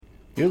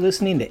You're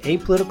listening to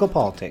Apolitical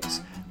Politics,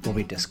 where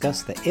we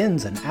discuss the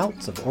ins and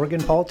outs of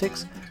Oregon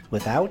politics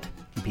without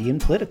being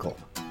political.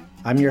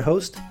 I'm your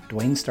host,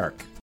 Dwayne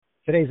Stark.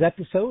 Today's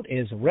episode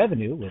is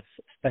Revenue with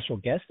special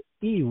guest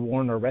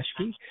Werner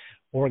Reschke,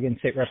 Oregon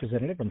State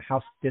Representative from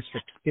House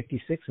District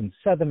 56 in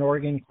Southern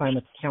Oregon,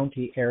 Klamath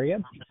County area.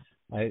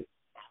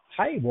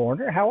 Hi,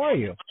 Werner. How are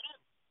you?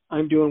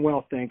 I'm doing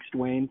well, thanks,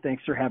 Dwayne.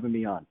 Thanks for having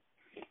me on.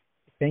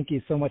 Thank you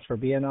so much for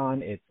being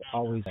on. It's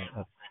always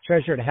a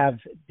pleasure to have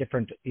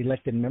different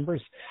elected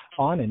members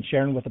on and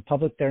sharing with the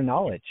public their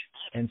knowledge.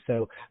 And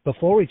so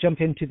before we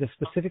jump into the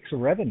specifics of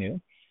Revenue,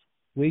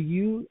 will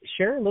you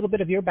share a little bit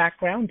of your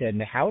background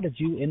and how did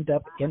you end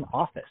up in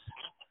office?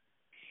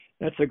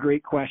 That's a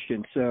great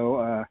question.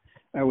 So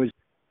I was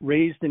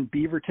raised in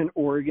Beaverton,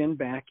 Oregon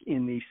back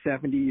in the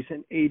 70s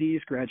and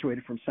 80s,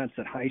 graduated from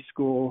Sunset High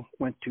School,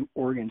 went to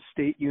Oregon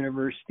State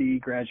University,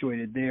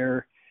 graduated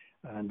there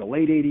in the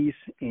late 80s,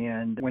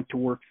 and went to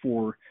work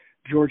for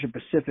Georgia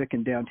Pacific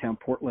in downtown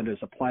Portland as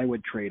a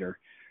plywood trader.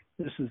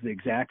 This is the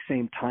exact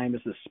same time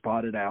as the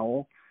spotted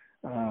owl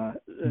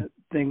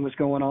thing was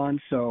going on,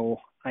 so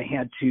I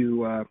had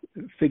to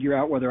figure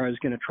out whether I was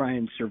going to try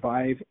and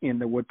survive in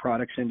the wood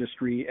products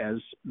industry as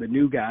the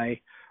new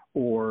guy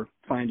or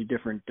find a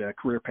different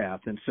career path.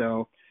 And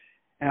so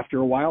after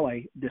a while,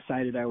 I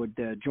decided I would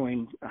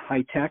join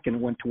high tech and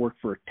went to work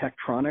for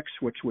Tektronix,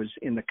 which was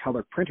in the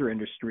color printer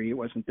industry. It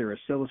wasn't their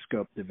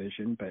oscilloscope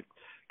division, but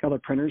color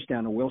printers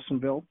down in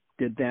Wilsonville.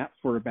 Did that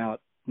for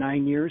about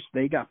 9 years.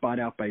 They got bought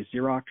out by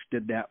Xerox,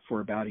 did that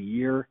for about a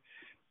year,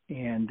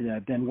 and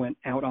then went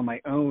out on my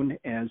own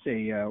as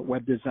a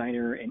web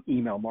designer and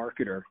email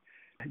marketer.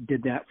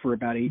 Did that for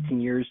about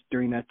 18 years.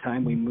 During that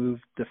time, we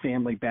moved the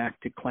family back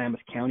to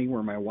Klamath County,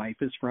 where my wife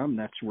is from.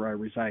 That's where I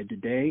reside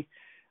today.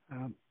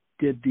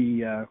 Did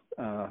the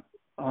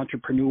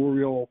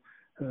entrepreneurial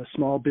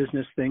small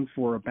business thing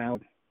for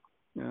about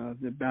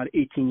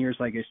 18 years,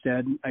 like I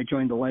said. I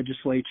joined the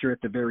legislature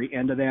at the very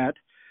end of that,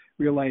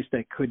 realized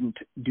I couldn't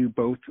do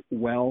both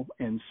well,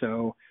 and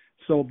so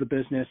sold the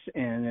business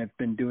and have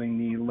been doing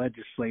the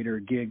legislator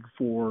gig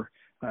for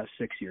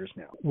 6 years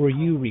now. Were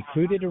you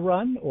recruited to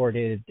run, or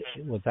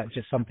was that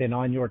just something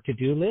on your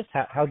to-do list?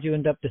 How'd you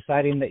end up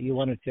deciding that you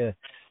wanted to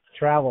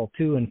travel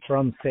to and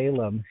from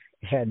Salem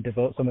and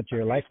devote so much of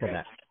your life to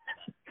that?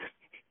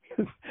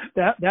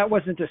 That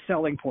wasn't a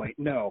selling point,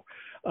 no.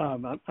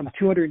 I'm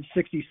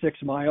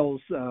 266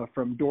 miles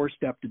from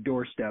doorstep to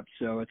doorstep,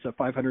 so it's a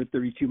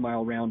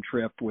 532-mile round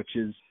trip, which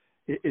is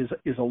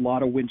a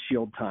lot of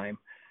windshield time.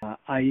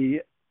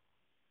 I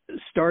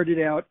started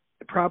out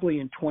probably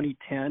in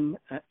 2010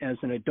 as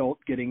an adult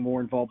getting more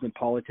involved in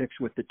politics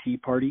with the Tea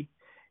Party.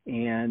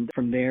 And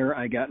from there,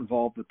 I got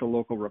involved with the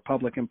local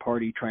Republican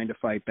Party, trying to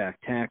fight back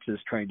taxes,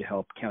 trying to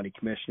help county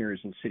commissioners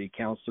and city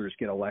councilors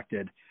get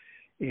elected.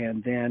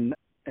 And then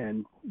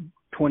in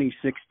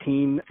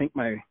 2016, I think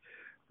my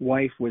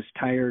wife was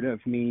tired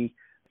of me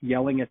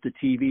yelling at the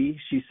TV.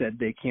 She said,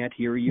 they can't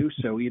hear you,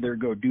 so either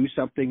go do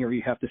something or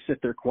you have to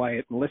sit there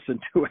quiet and listen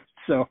to it.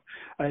 So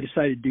I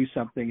decided to do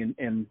something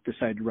and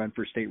decided to run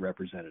for state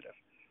representative.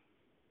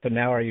 So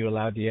now are you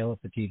allowed to yell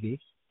at the TV?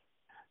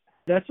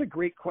 That's a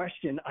great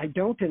question. I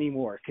don't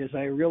anymore because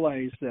I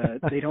realize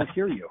they don't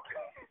hear you.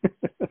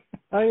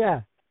 Oh,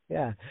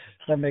 yeah,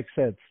 that makes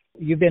sense.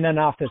 You've been in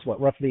office,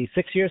 roughly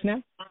 6 years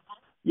now?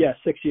 Yeah,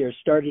 6 years.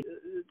 Started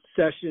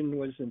session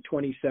was in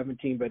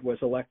 2017, but was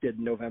elected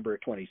in November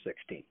of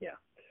 2016. Yeah.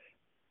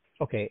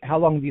 Okay. How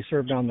long have you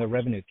served on the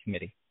Revenue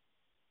Committee?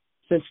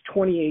 Since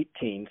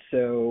 2018,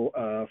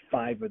 so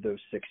 5 of those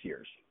 6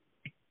 years.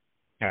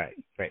 All right,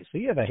 great. So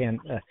you have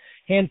a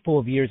handful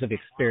of years of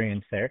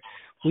experience there.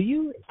 Will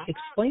you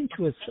explain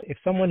to us, if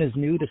someone is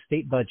new to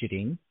state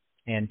budgeting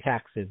and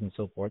taxes and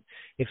so forth,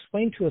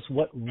 explain to us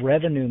what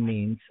revenue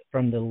means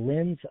from the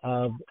lens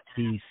of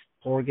the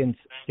Oregon's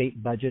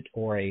state budget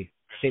or a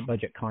state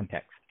budget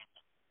context?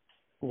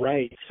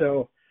 Right.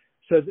 So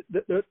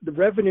the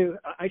revenue,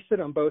 I sit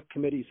on both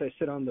committees. I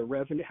sit on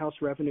the House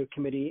Revenue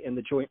Committee and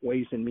the Joint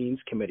Ways and Means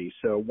Committee.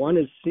 So one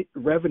is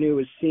revenue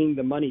is seeing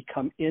the money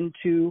come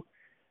into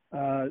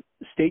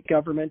state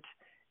government,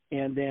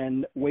 and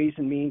then Ways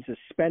and Means is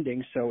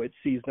spending, so it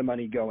sees the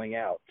money going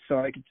out. So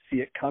I could see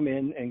it come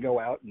in and go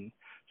out, and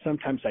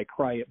sometimes I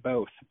cry at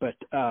both. But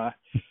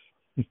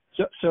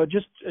So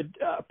just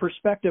a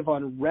perspective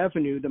on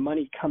revenue, the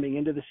money coming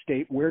into the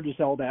state, where does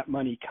all that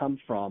money come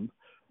from?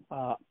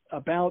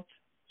 About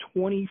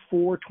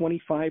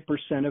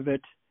 24-25% of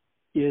it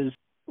is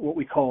what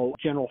we call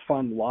general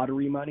fund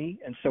lottery money.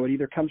 And so it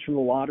either comes from the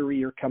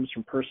lottery or comes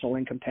from personal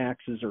income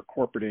taxes or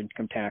corporate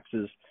income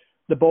taxes,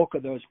 the bulk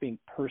of those being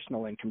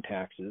personal income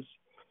taxes.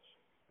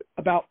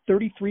 About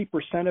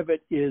 33% of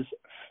it is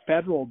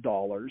federal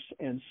dollars,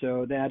 and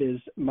so that is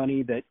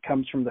money that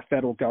comes from the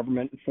federal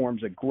government in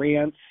forms of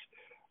grants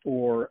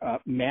or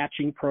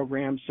matching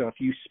programs. So if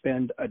you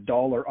spend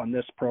 $1 on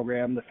this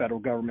program, the federal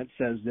government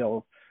says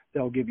they'll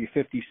give you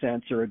 50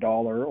 cents or $1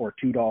 or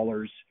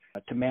 $2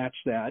 to match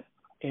that.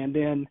 And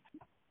then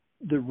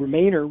the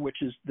remainder,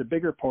 which is the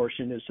bigger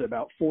portion, is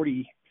about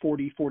 42%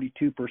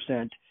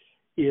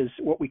 is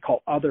what we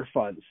call other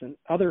funds. And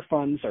other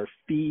funds are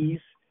fees.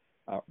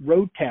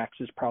 Road tax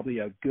is probably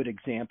a good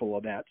example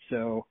of that.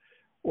 So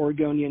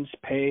Oregonians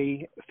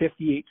pay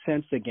 58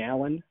 cents a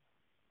gallon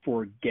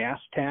for gas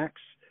tax,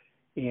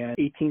 and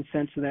 18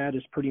 cents of that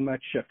is pretty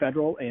much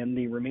federal, and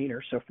the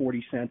remainder, so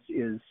 40 cents,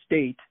 is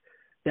state.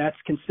 That's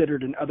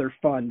considered an other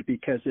fund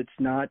because it's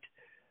not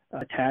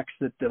a tax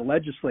that the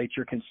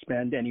legislature can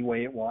spend any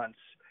way it wants.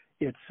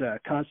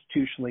 It's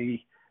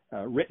constitutionally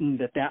written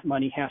that that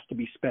money has to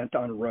be spent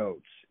on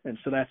roads, and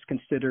so that's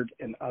considered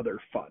an other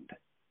fund.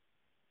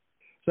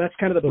 So that's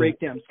kind of the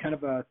breakdown. It's kind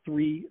of a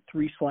three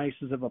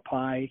slices of a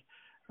pie.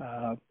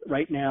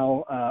 Right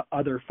now,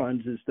 other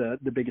funds is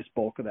the biggest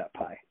bulk of that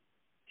pie,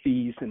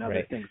 fees and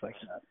other things like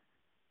that.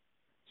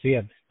 So you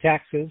have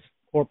taxes,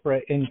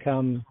 corporate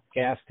income,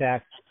 gas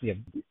tax, you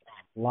have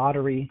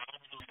lottery.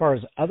 As far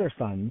as other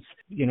funds,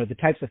 the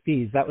types of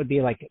fees, that would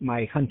be like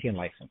my hunting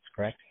license,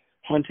 correct?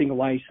 Hunting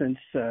license,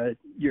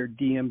 your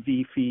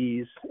DMV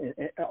fees,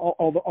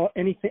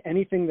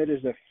 anything that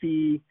is a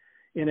fee,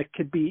 and it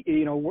could be,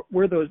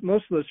 where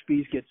most of those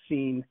fees get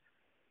seen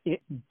in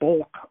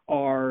bulk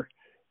are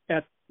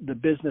at the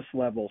business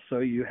level. So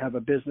you have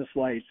a business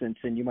license,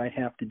 and you might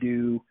have to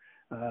do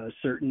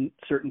certain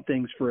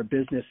things for a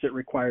business that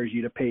requires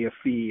you to pay a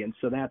fee, and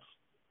so that's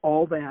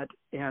all that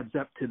adds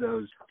up to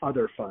those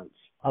other funds.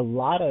 A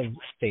lot of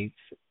states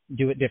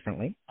do it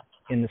differently,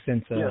 in the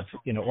sense of,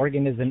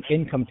 Oregon is an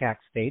income tax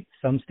state.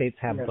 Some states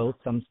have both.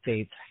 Some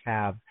states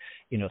have,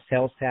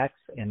 sales tax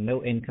and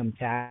no income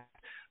tax.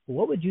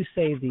 What would you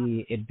say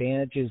the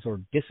advantages or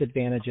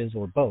disadvantages,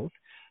 or both,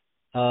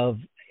 of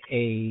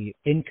a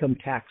income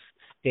tax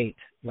state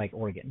like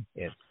Oregon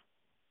is?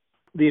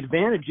 The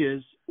advantage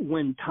is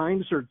when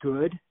times are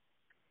good,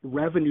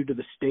 revenue to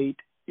the state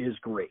is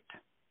great.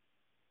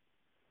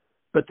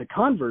 But the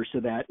converse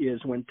of that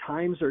is when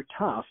times are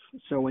tough,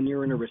 so when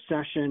you're in a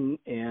recession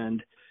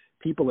and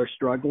people are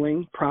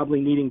struggling,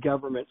 probably needing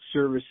government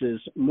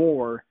services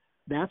more,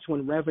 that's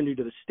when revenue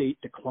to the state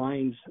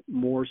declines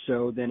more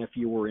so than if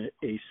you were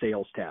a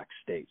sales tax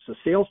state. So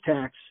sales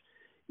tax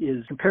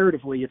is,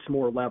 comparatively, it's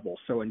more level.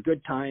 So in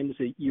good times,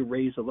 you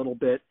raise a little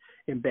bit.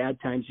 In bad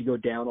times, you go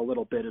down a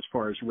little bit as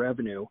far as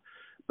revenue.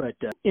 But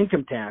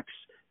income tax,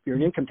 if you're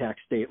an income tax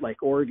state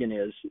like Oregon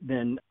is,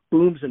 then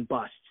booms and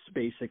busts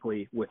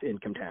basically with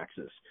income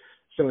taxes.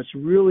 So it's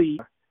really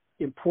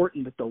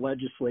important that the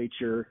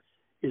legislature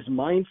is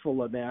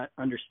mindful of that,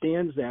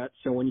 understands that,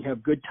 so when you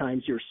have good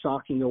times, you're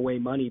socking away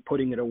money,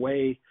 putting it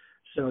away,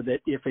 so that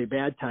if a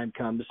bad time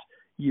comes,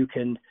 you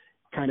can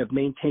kind of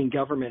maintain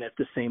government at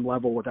the same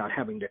level without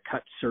having to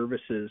cut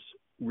services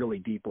really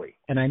deeply.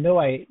 And I know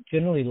I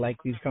generally like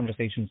these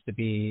conversations to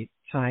be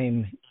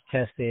time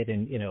tested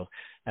and,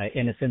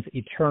 in a sense,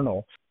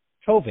 eternal.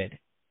 COVID,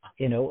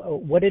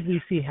 what did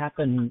we see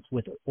happen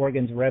with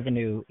Oregon's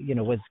revenue?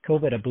 Was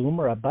COVID a boom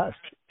or a bust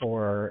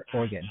for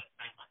Oregon?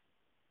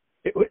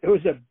 It was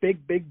a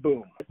big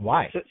boom.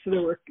 Why? So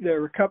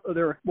there were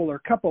a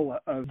couple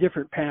of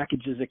different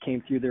packages that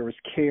came through. There was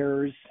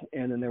CARES,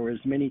 and then there was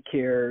mini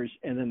CARES,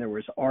 and then there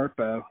was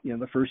ARPA.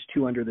 The first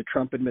two under the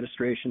Trump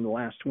administration, the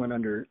last one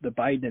under the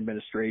Biden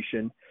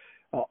administration,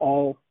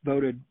 all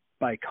voted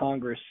by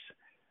Congress.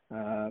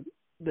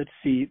 Let's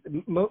see,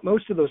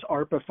 most of those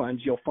ARPA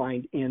funds you'll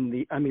find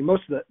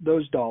most of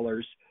those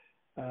dollars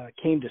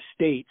came to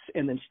states,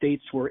 and then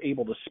states were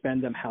able to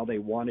spend them how they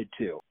wanted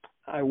to.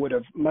 I would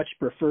have much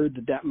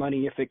preferred that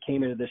money, if it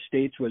came into the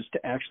states, was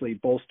to actually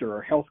bolster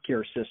our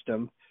healthcare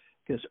system,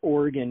 because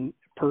Oregon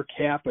per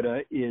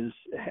capita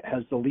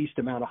has the least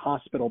amount of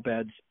hospital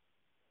beds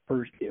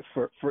per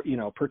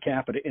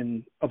capita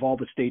of all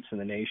the states in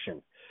the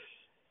nation.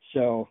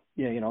 So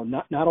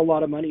not a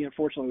lot of money,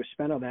 unfortunately, was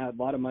spent on that.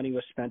 A lot of money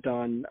was spent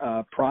on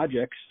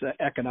projects,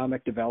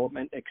 economic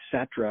development,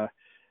 etc.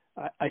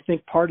 I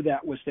think part of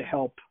that was to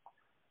help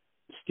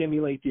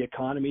stimulate the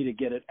economy to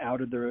get it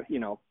out of the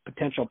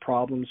potential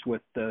problems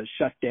with the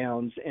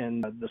shutdowns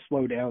and the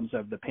slowdowns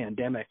of the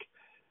pandemic,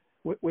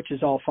 which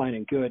is all fine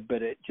and good,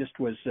 but it just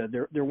was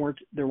there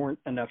weren't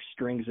enough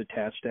strings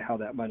attached to how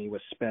that money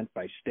was spent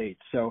by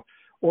states. So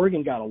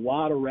Oregon got a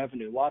lot of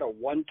revenue, a lot of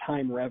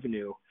one-time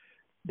revenue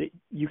that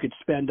you could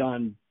spend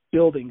on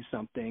building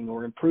something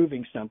or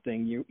improving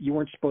something. You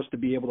weren't supposed to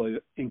be able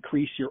to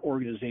increase your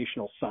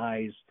organizational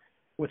size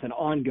with an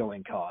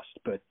ongoing cost,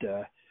 but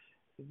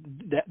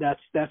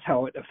that's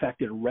how it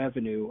affected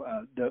revenue.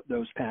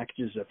 Those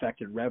packages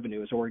affected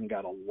revenue, as Oregon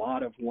got a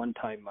lot of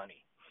one-time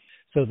money.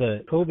 So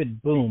the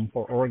COVID boom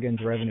for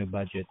Oregon's revenue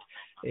budget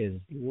is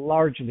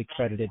largely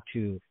credited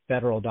to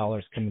federal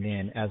dollars coming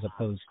in, as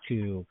opposed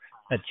to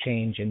a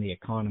change in the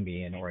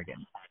economy in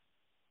Oregon.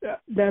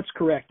 That's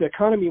correct. The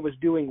economy was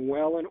doing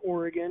well in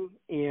Oregon,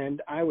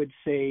 and I would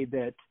say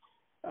that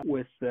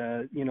with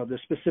the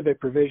specific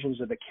provisions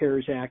of the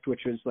CARES Act,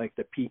 which was like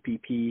the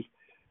PPP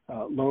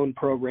loan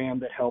program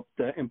that helped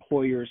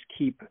employers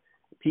keep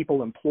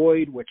people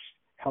employed, which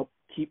helped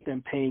keep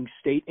them paying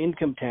state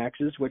income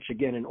taxes, which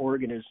again in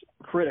Oregon is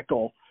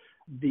critical.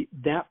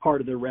 That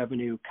part of the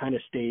revenue kind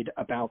of stayed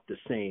about the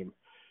same.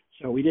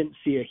 So we didn't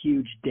see a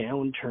huge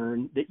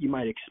downturn that you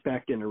might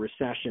expect in a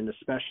recession,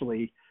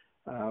 especially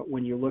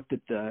when you looked at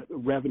the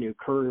revenue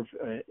curve,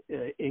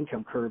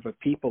 income curve of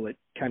people. It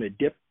kind of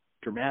dipped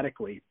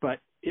dramatically, but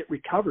it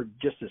recovered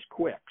just as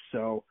quick.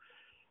 So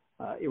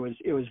it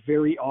was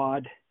very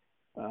odd,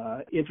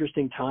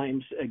 interesting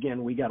times.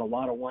 Again, we got a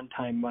lot of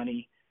one-time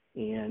money,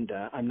 and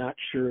I'm not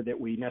sure that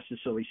we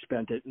necessarily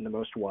spent it in the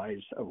most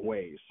wise of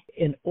ways.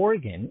 In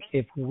Oregon,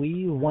 if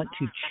we want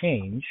to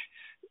change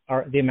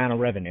the amount of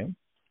revenue,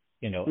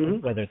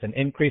 whether it's an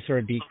increase or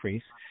a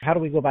decrease, how do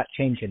we go about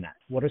changing that?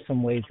 What are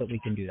some ways that we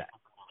can do that?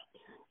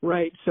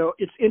 Right. So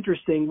it's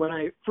interesting. When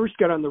I first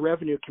got on the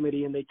revenue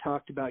committee and they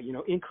talked about,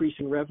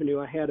 increasing revenue,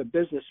 I had a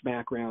business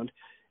background.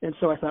 And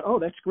so I thought, oh,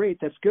 that's great.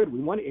 That's good. We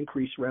want to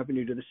increase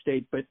revenue to the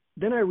state. But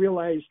then I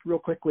realized real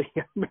quickly,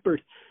 I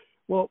remembered,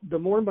 well, the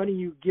more money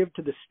you give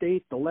to the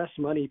state, the less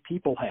money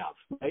people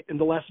have, right? And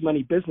the less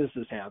money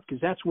businesses have, because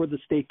that's where the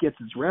state gets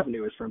its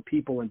revenue, is from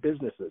people and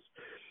businesses.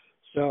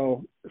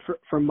 So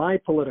from my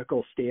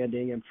political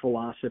standing and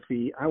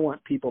philosophy, I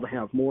want people to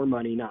have more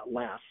money, not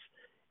less.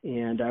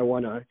 And I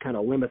want to kind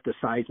of limit the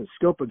size and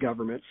scope of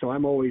government. So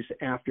I'm always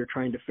after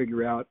trying to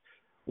figure out,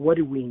 what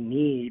do we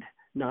need,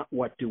 not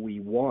what do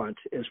we want,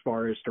 as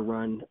far as to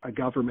run a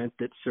government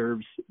that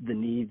serves the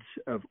needs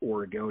of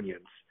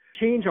Oregonians.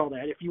 Change all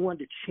that. If you want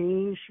to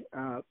change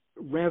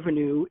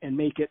revenue and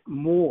make it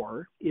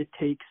more, it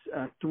takes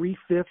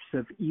 3/5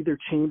 of either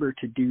chamber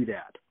to do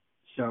that.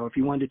 So if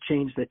you want to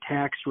change the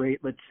tax rate,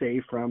 let's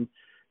say from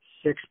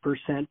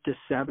 6% to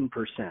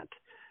 7%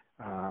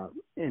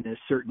 in a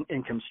certain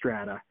income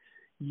strata,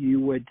 you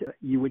would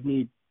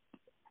need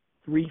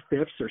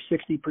 3/5 or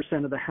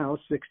 60% of the House,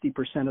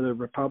 60% of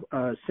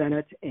the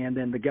Senate, and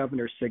then the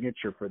governor's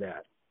signature for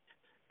that.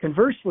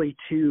 Conversely,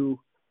 to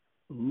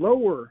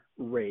lower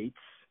rates,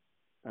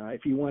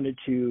 if you wanted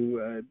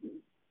to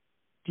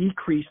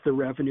decrease the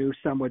revenue,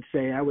 some would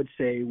say, I would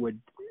say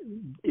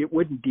it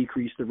wouldn't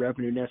decrease the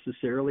revenue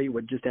necessarily. It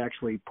would just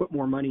actually put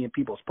more money in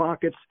people's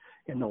pockets,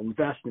 and they'll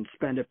invest and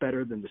spend it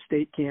better than the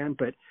state can.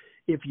 But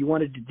if you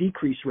wanted to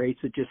decrease rates,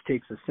 it just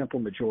takes a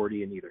simple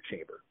majority in either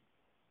chamber.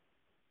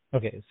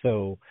 Okay,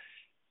 so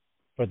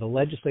for the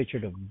legislature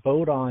to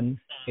vote on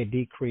a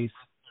decrease,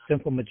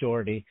 simple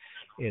majority,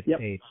 it's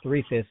a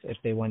 3/5 if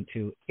they want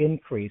to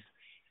increase.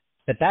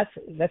 But that's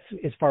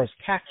as far as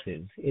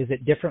taxes. Is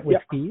it different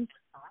with fees?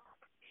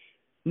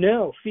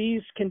 No,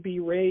 fees can be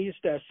raised.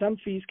 Some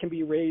fees can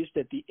be raised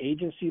at the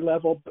agency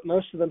level, but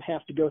most of them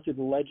have to go through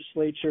the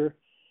legislature.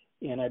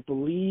 And I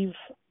believe,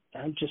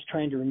 I'm just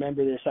trying to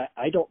remember this,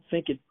 I don't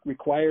think it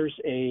requires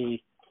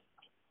a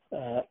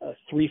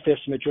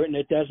 3/5 majority, and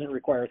it doesn't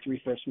require a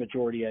 3/5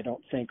 majority, I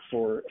don't think,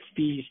 for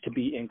fees to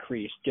be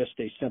increased, just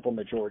a simple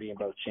majority in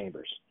both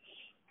chambers.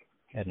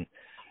 And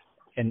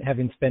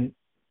having spent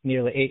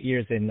nearly 8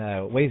 years in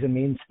Ways and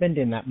Means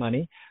spending that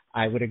money,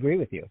 I would agree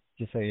with you,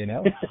 just so you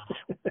know.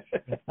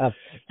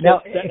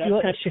 Now,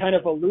 that's kind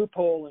of a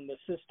loophole in the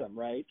system,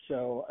 right?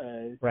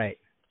 So, right.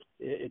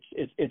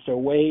 It's a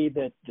way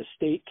that the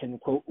state can,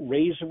 quote,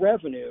 raise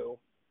revenue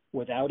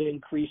without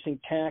increasing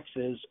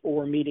taxes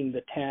or meeting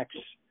the tax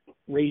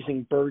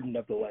raising burden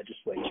of the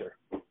legislature.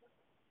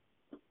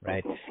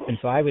 Right. And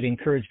so I would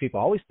encourage people,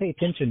 always pay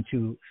attention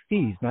to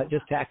fees, not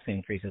just tax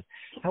increases.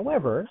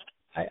 However,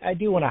 I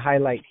do want to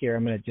highlight here,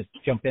 I'm going to just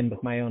jump in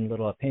with my own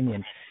little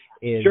opinion,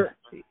 is Sure.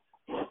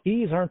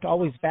 Fees aren't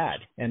always bad.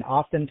 And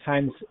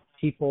oftentimes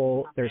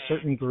there's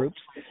certain groups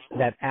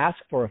that ask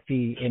for a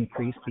fee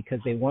increase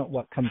because they want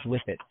what comes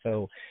with it.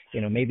 So,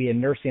 maybe a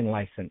nursing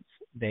license.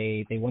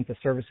 They want the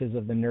services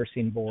of the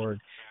nursing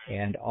board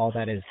and all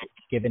that is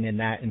given in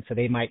that. And so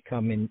they might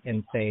come in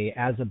and say,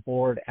 as a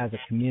board, as a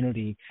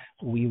community,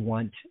 we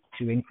want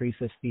to increase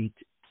this fee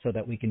so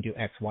that we can do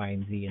X, Y,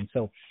 and Z. And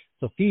so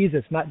fees,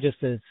 it's not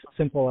just as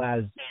simple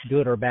as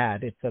good or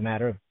bad. It's a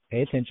matter of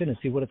pay attention and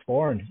see what it's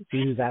for and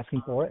see who's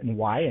asking for it and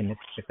why, and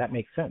if that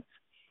makes sense.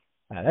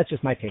 That's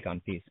just my take on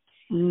fees.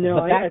 No,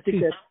 I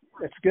think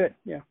that's good.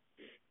 Yeah.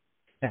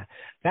 Yeah.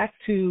 Back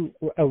to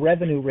a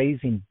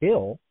revenue-raising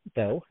bill,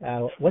 though.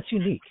 What's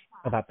unique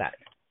about that?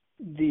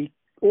 The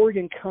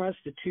Oregon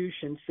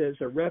Constitution says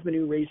a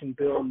revenue-raising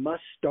bill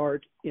must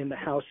start in the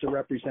House of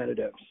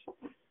Representatives.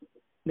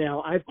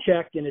 Now, I've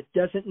checked, and it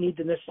doesn't need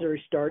to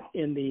necessarily start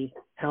in the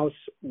House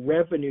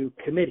Revenue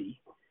Committee.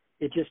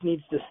 It just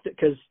needs to,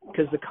 because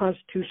the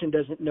Constitution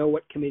doesn't know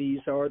what committees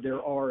there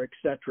are, et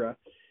cetera.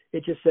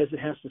 It just says it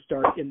has to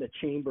start in the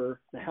chamber,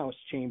 the House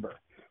chamber.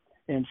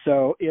 And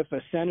so if a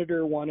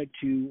senator wanted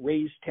to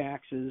raise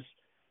taxes,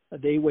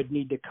 they would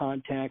need to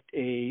contact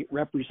a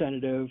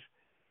representative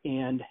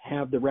and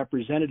have the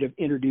representative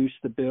introduce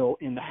the bill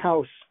in the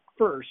House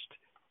first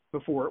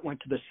before it went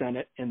to the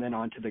Senate and then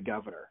on to the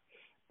governor.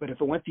 But if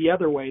it went the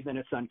other way, then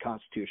it's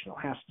unconstitutional.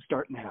 It has to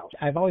start in the House.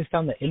 I've always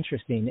found that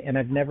interesting, and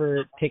I've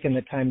never taken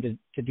the time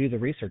to do the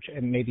research,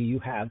 and maybe you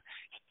have.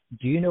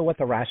 Do you know what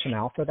the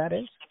rationale for that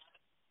is?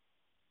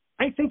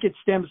 I think it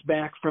stems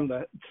back from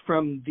the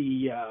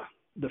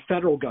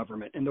federal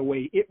government and the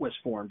way it was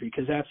formed,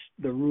 because that's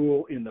the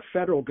rule in the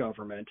federal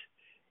government.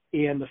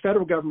 And the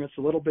federal government's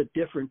a little bit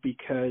different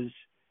because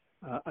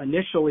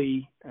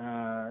initially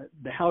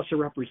the House of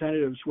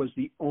Representatives was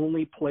the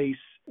only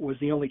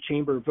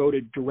chamber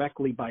voted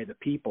directly by the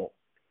people.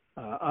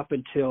 Up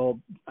until,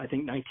 I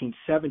think,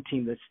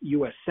 1917, the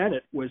U.S.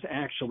 Senate was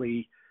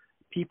actually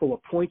people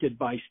appointed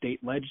by state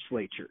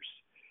legislatures.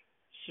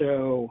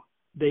 So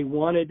they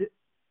wanted,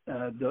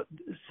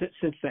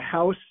 since the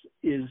House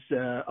is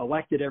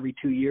elected every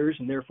 2 years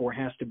and therefore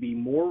has to be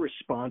more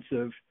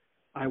responsive,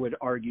 I would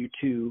argue,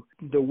 to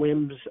the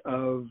whims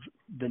of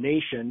the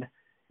nation,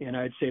 and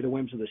I'd say the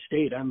whims of the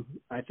state.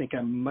 I think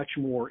I'm much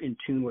more in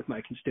tune with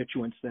my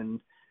constituents than,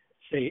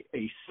 say,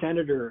 a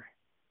senator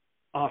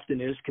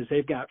often is, because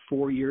they've got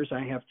 4 years.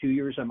 I have 2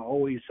 years. I'm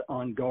always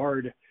on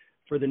guard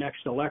for the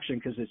next election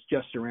because it's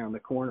just around the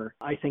corner.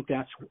 I think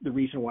that's the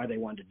reason why they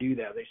wanted to do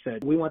that. They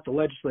said, we want the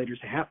legislators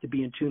to have to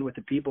be in tune with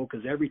the people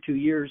because every 2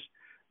 years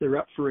they're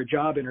up for a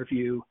job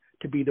interview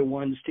to be the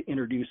ones to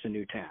introduce a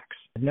new tax.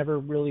 I've never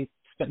really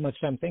spent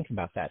much time thinking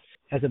about that.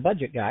 As a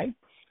budget guy,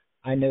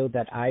 I know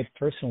that I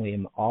personally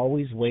am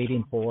always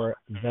waiting for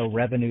the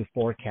revenue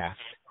forecast.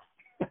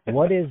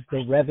 What is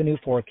the revenue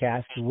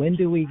forecast? When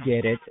do we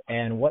get it?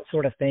 And what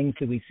sort of things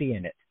do we see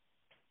in it?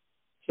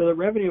 So the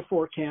revenue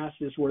forecast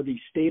is where the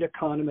state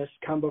economists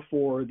come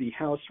before the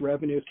House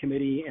Revenue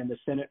Committee and the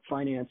Senate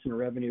Finance and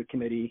Revenue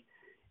Committee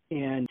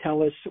and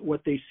tell us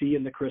what they see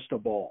in the crystal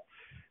ball.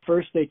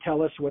 First, they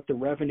tell us what the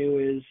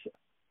revenue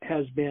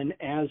has been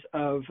as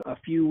of a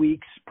few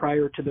weeks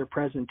prior to their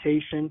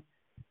presentation.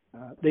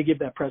 They give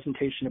that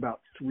presentation about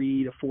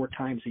 3 to 4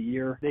 times a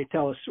year. They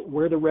tell us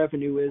where the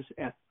revenue is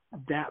at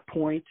that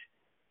point,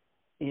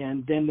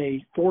 and then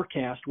they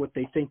forecast what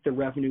they think the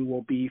revenue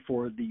will be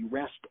for the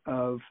rest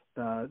of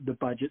the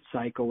budget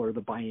cycle or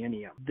the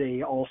biennium.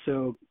 They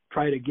also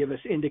try to give us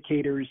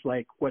indicators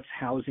like what's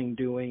housing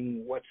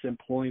doing, what's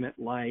employment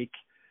like,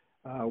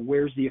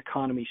 where's the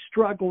economy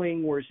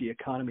struggling, where's the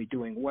economy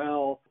doing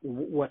well,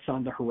 what's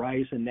on the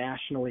horizon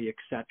nationally,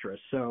 etc.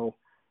 So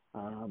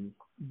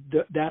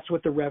that's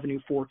what the revenue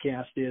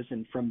forecast is,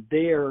 and from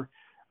there,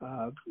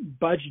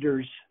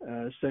 budgeters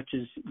such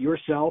as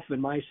yourself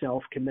and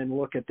myself can then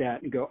look at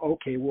that and go,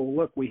 okay, well,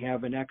 look, we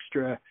have an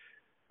extra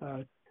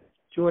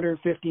 $250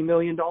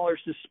 million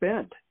to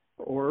spend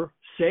or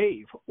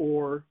save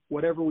or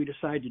whatever we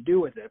decide to do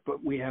with it.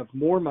 But we have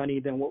more money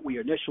than what we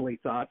initially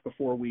thought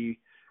before we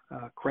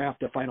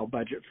craft a final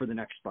budget for the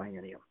next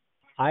biennium.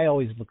 I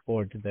always look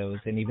forward to those,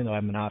 and even though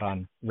I'm not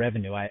on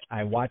revenue,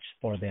 I watch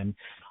for them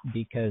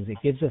because it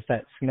gives us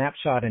that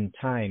snapshot in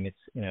time. It's,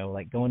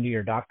 like going to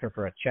your doctor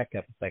for a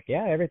checkup. It's like,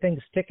 yeah,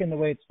 everything's ticking the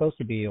way it's supposed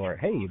to be, or,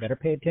 hey, you better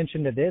pay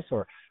attention to this,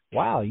 or,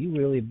 wow, you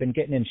really have been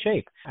getting in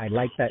shape. I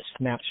like that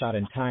snapshot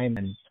in time,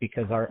 and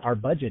because our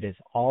budget is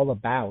all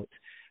about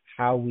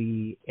how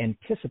we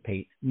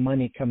anticipate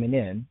money coming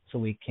in so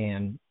we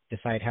can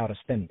decide how to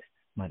spend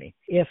money.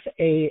 If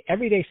a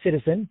everyday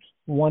citizen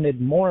wanted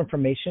more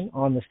information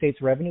on the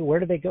state's revenue, where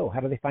do they go? How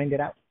do they find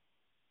it out?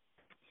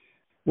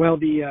 Well,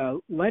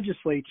 the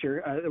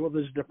legislature,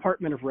 there's a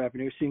Department of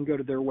Revenue, so you can go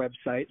to their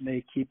website, and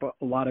they keep a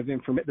lot of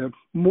information.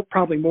 There's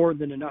probably more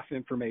than enough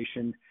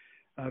information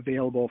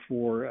available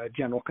for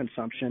general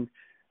consumption,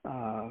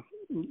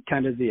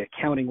 kind of the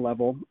accounting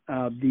level.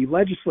 The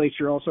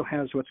legislature also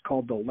has what's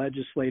called the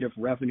Legislative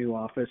Revenue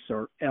Office,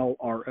 or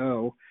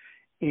LRO,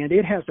 and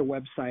it has a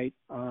website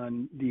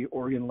on the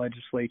Oregon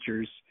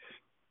Legislature's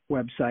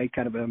website,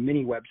 kind of a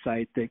mini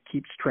website that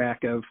keeps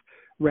track of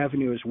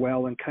revenue as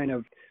well and kind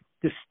of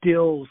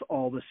distills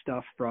all the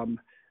stuff from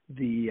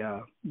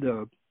the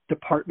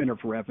Department of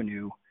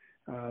Revenue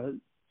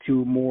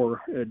to a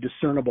more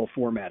discernible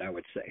format, I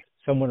would say.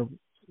 Someone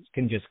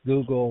can just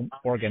Google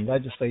Oregon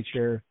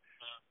Legislature,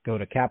 go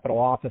to Capitol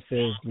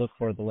offices, look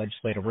for the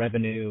Legislative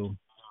Revenue,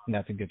 and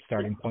that's a good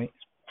starting point.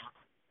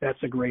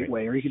 That's a great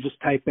way. Or you can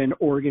just type in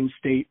Oregon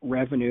State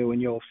Revenue,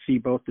 and you'll see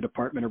both the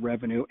Department of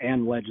Revenue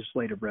and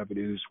Legislative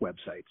Revenue's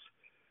websites.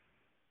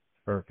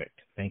 Perfect.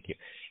 Thank you.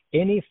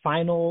 Any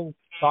final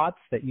thoughts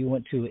that you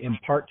want to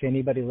impart to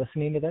anybody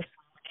listening to this?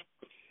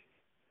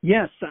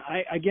 Yes,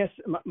 I guess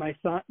my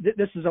thought,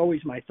 this is always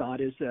my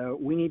thought, is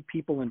we need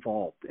people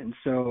involved. And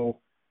so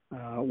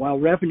while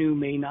revenue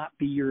may not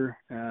be your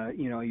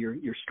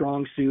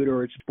strong suit,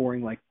 or it's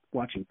boring like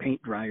watching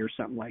paint dry or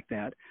something like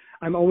that,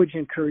 I'm always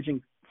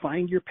encouraging,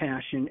 find your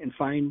passion and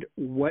find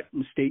what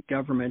in state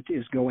government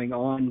is going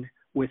on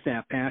with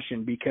that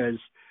passion, because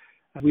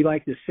we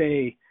like to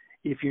say,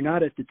 if you're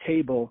not at the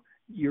table,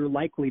 you're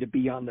likely to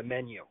be on the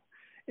menu.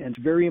 And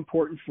it's very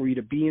important for you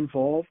to be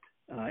involved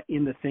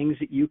in the things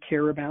that you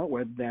care about,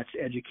 whether that's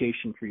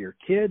education for your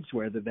kids,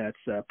 whether that's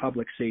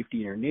public safety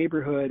in your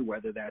neighborhood,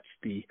 whether that's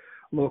the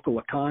local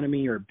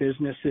economy or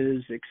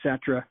businesses,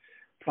 etc.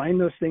 Find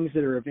those things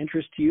that are of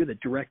interest to you, that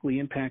directly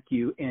impact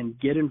you, and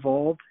get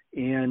involved.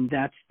 And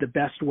that's the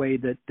best way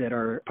that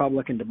our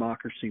republic and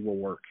democracy will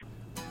work.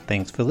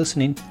 Thanks for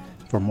listening.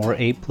 For more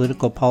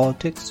apolitical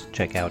politics,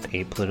 check out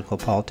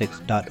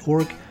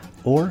apoliticalpolitics.org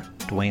or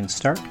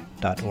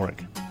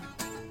dwaynestark.org.